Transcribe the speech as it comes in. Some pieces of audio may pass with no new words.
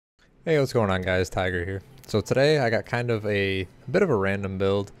Hey, what's going on, guys? Tiger here. So today I got kind of a bit of a random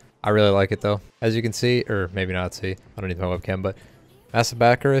build. I really like it though. As you can see, or maybe not see, I don't need my webcam, but Mask of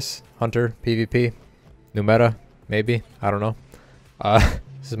Bakris, Hunter, PVP, new meta, maybe, I don't know.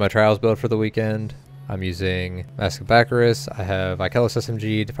 This is my trials build for the weekend. I'm using Mask of Bakris. I have Ikelos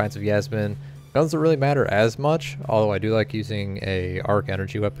SMG, Defiance of Yasmin. Guns don't really matter as much, although I do like using a arc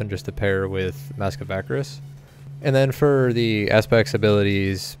energy weapon just to pair with Mask of Bakris. And then for the aspects,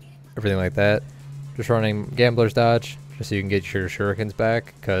 abilities, everything like that, just running Gambler's Dodge just so you can get your shurikens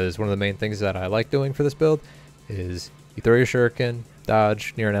back, because one of the main things that I like doing for this build is you throw your shuriken,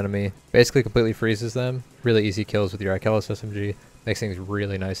 dodge near an enemy, basically completely freezes them. Really easy kills with your Ikelos SMG. Makes things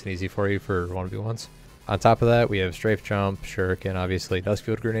really nice and easy for you for 1v1s. On top of that, we have strafe jump, shuriken, obviously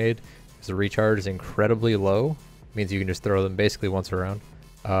Duskfield grenade. The recharge is incredibly low, means you can just throw them basically once around.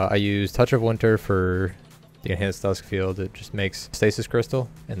 I use Touch of Winter for the enhanced dusk field. It just makes stasis crystal,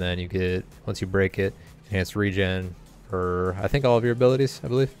 and then you get, once you break it, enhanced regen for I think all of your abilities, I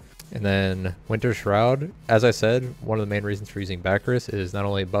believe. And then Winter Shroud, as I said, one of the main reasons for using Bakris is not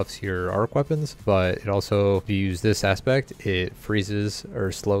only buffs your arc weapons, but it also, if you use this aspect, it freezes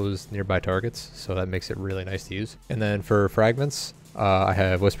or slows nearby targets, so that makes it really nice to use. And then for fragments, I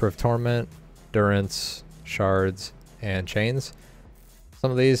have Whisper of Torment, Durance, Shards, and Chains.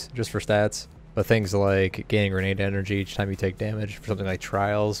 Some of these just for stats, but things like gaining grenade energy each time you take damage, for something like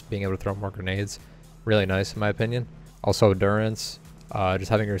Trials, being able to throw more grenades, really nice in my opinion. Also Durance, just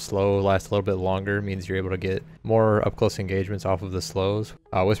having your slow last a little bit longer means you're able to get more up close engagements off of the slows.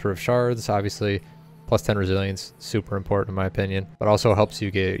 Whisper of Shards, obviously, plus 10 resilience, super important in my opinion, but also helps you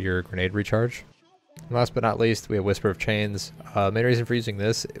get your grenade recharge. And last but not least, we have Whisper of Chains. Main reason for using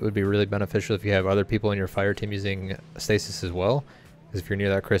this, it would be really beneficial if you have other people in your fire team using stasis as well. Because if you're near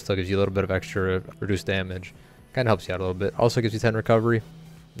that crystal, it gives you a little bit of extra reduced damage. Kind of helps you out a little bit. Also gives you 10 recovery.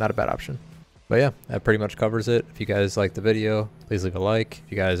 Not a bad option. But yeah, that pretty much covers it. If you guys liked the video, please leave a like.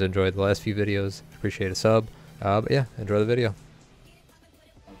 If you guys enjoyed the last few videos, appreciate a sub. But yeah, enjoy the video.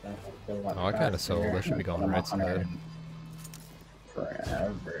 Oh, I kind of sold. I should be going right side.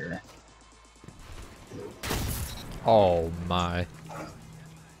 Forever. Oh my.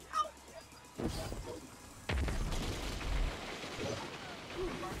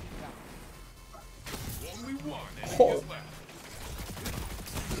 Oh.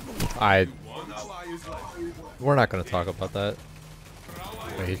 We're not going to talk about that.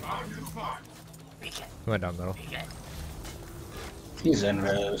 Wait. He went down middle. He's in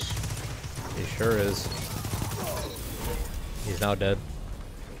res. He sure is. He's now dead.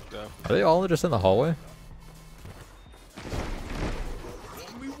 Are they all just in the hallway?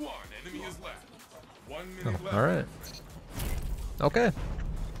 Oh, alright. Okay.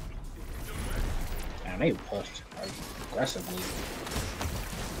 Man, they pushed aggressively.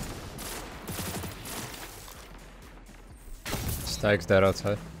 Stag's dead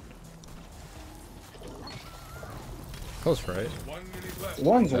outside. Close right.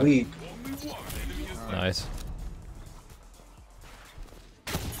 One's weak. Nice.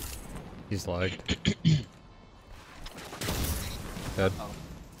 He's lagged. Dead.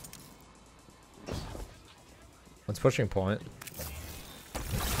 One's pushing point.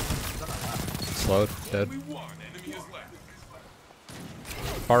 Slowed. Dead.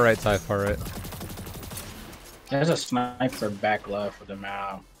 Far right, Ty. Far right. There's a sniper back left with the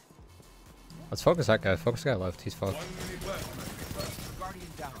mount. Let's focus that guy. Focus guy left. He's fucked.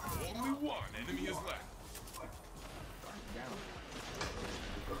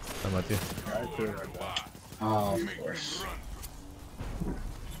 I'm with you. Oh, of course.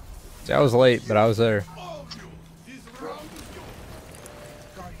 See, I was late, but I was there.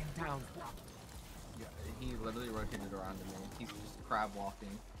 He literally rotated around to me. He's just crab walking.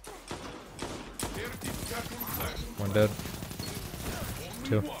 One dead.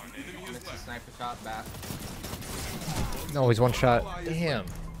 Two. Missed a sniper shot back. No, he's one shot. Damn.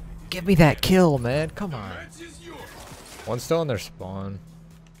 Give me that kill, man. Come on. One's still in their spawn.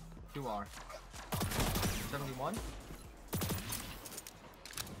 2 are. 71?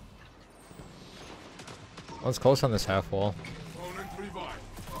 One's close on this half wall.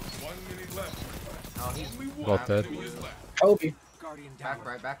 Oh, he's Both dead. Kobe. back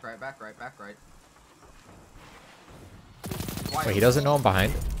right, back right, back right, back right. Wait, he doesn't know I'm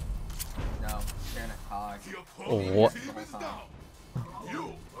behind? No, staring at high. Oh, what? The whole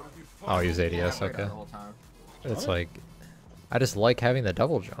time. Oh, he was ADS, Yeah, right okay. the whole time. It's like, I just like having the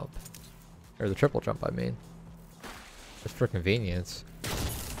double jump. Or the triple jump, I mean. Just for convenience.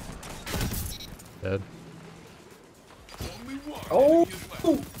 Dead. Oh!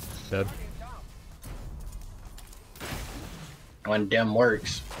 Dead. When dem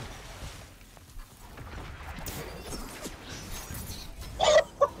works.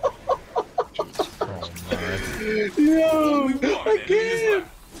 Yo, again.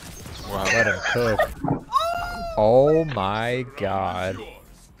 Wow, let him cook. Oh my god. Clean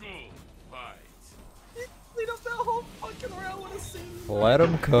up that whole fucking round with a single. Let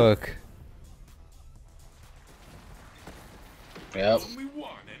him cook. Yep.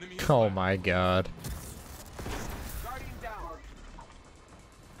 Oh my god.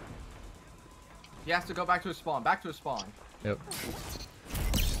 He has to go back to his spawn. Back to his spawn. Yep.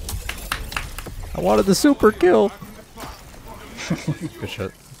 I wanted the super kill. Good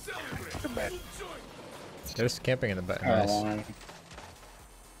shot. They're just camping in the back. Nice.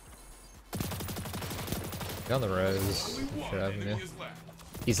 Get on the res. Should have him, yeah.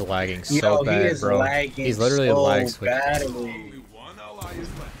 He's lagging so bad, bro. He's literally so a lag switch. badly.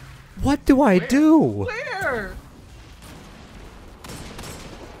 What do I do? Where?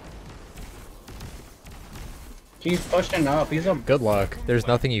 He's pushing up. He's a. Good luck. There's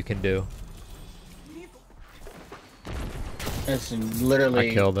nothing you can do. It's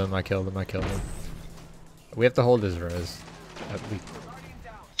literally. I killed him. I killed him. I killed him. We have to hold his res.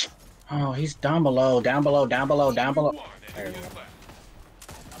 Oh, he's down below. Down below. Down below. Down below. There we go.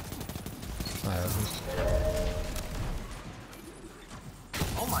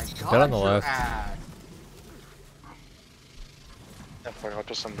 Oh my god. Dead on the left.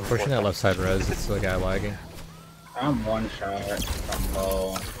 Pushing that left side res. It's the guy lagging. I'm one shot from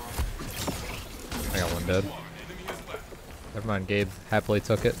low. I got one dead. Never mind, Gabe happily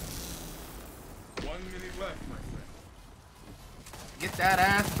took it. Get that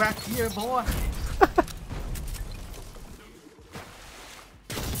ass back here, boy.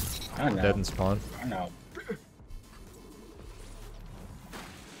 I know. Dead in spawn. I know.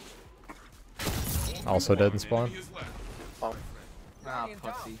 Also dead in spawn. Ah,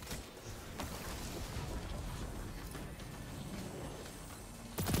 pussy.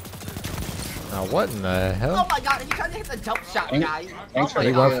 Now what in the hell? Oh my god, he tried to hit the jump shot, guys. Thanks for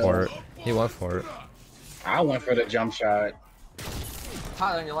He the went kill. for it. He went for it. I went for the jump shot.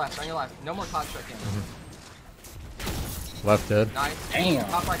 Tyler, on your left, on your left. No more top trick in. Left dead. Nice. Damn.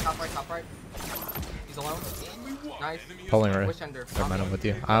 Top right, top right, top right. He's alone. Nice. Pulling right. Wish ender. Never mind, I'm with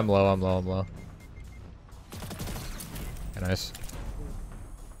you. I'm low, I'm low, I'm low. Okay, nice.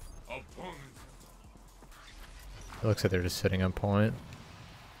 It looks like they're just sitting on point.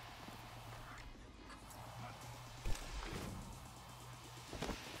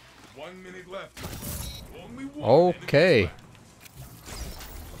 Okay.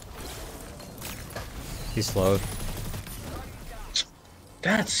 He's slowed.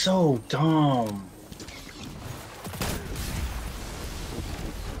 That's so dumb.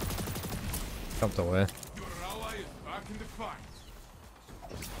 Jumped away.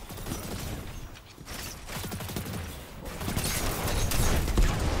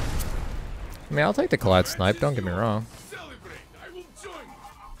 I mean, I'll take the collide snipe, don't get me wrong.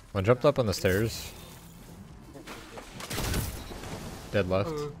 One jumped up on the stairs. Dead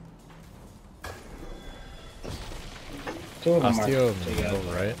left. Two of them are Osteo together.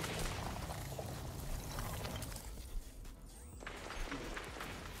 middle right.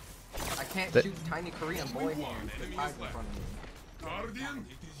 I can't shoot tiny Korean boy hands. The tide's in front of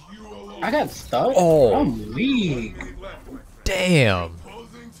me. I got stuck. Oh. I'm weak. Damn!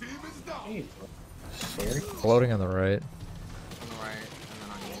 Sorry. Floating on the right. On the right, and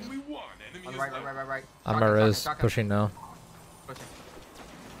then on you. On the right, right, right, right, right. On my Shotgun, res, shotgun, pushing now. Pushing.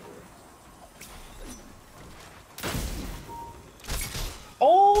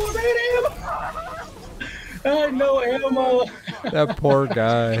 Oh, that ammo! I had no ammo. That poor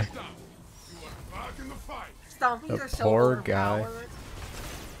guy. Stop, The you're so poor guy. overpowered.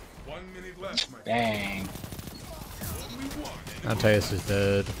 Dang. Ikelos is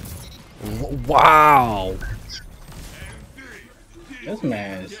dead. Wow! This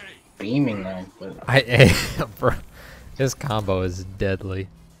man is beaming them. But Bro, his combo is deadly.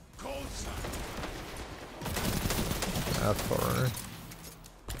 For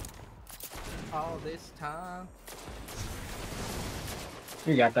All this time.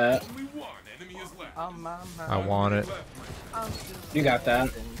 you got that. On my mind. I want it. I'm still You got that.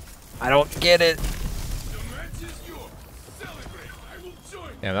 I don't get it.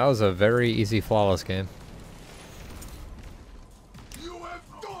 Yeah, that was a very easy, flawless game.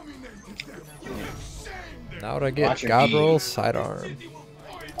 Now what I get? Watch your God D. roll, sidearm.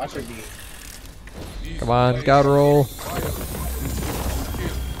 Watch your D. Come on, God roll.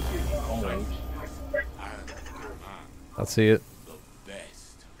 Let's see it.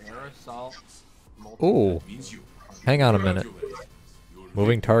 Air assault. Ooh. Hang on a minute.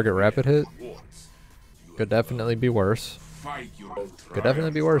 Moving target rapid hit? Could definitely be worse. Could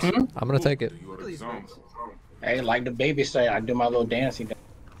definitely be worse. I'm gonna take it. Look at these things. Hey, like the baby say, I do my little dancey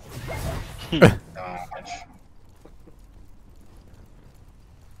dance. Gosh.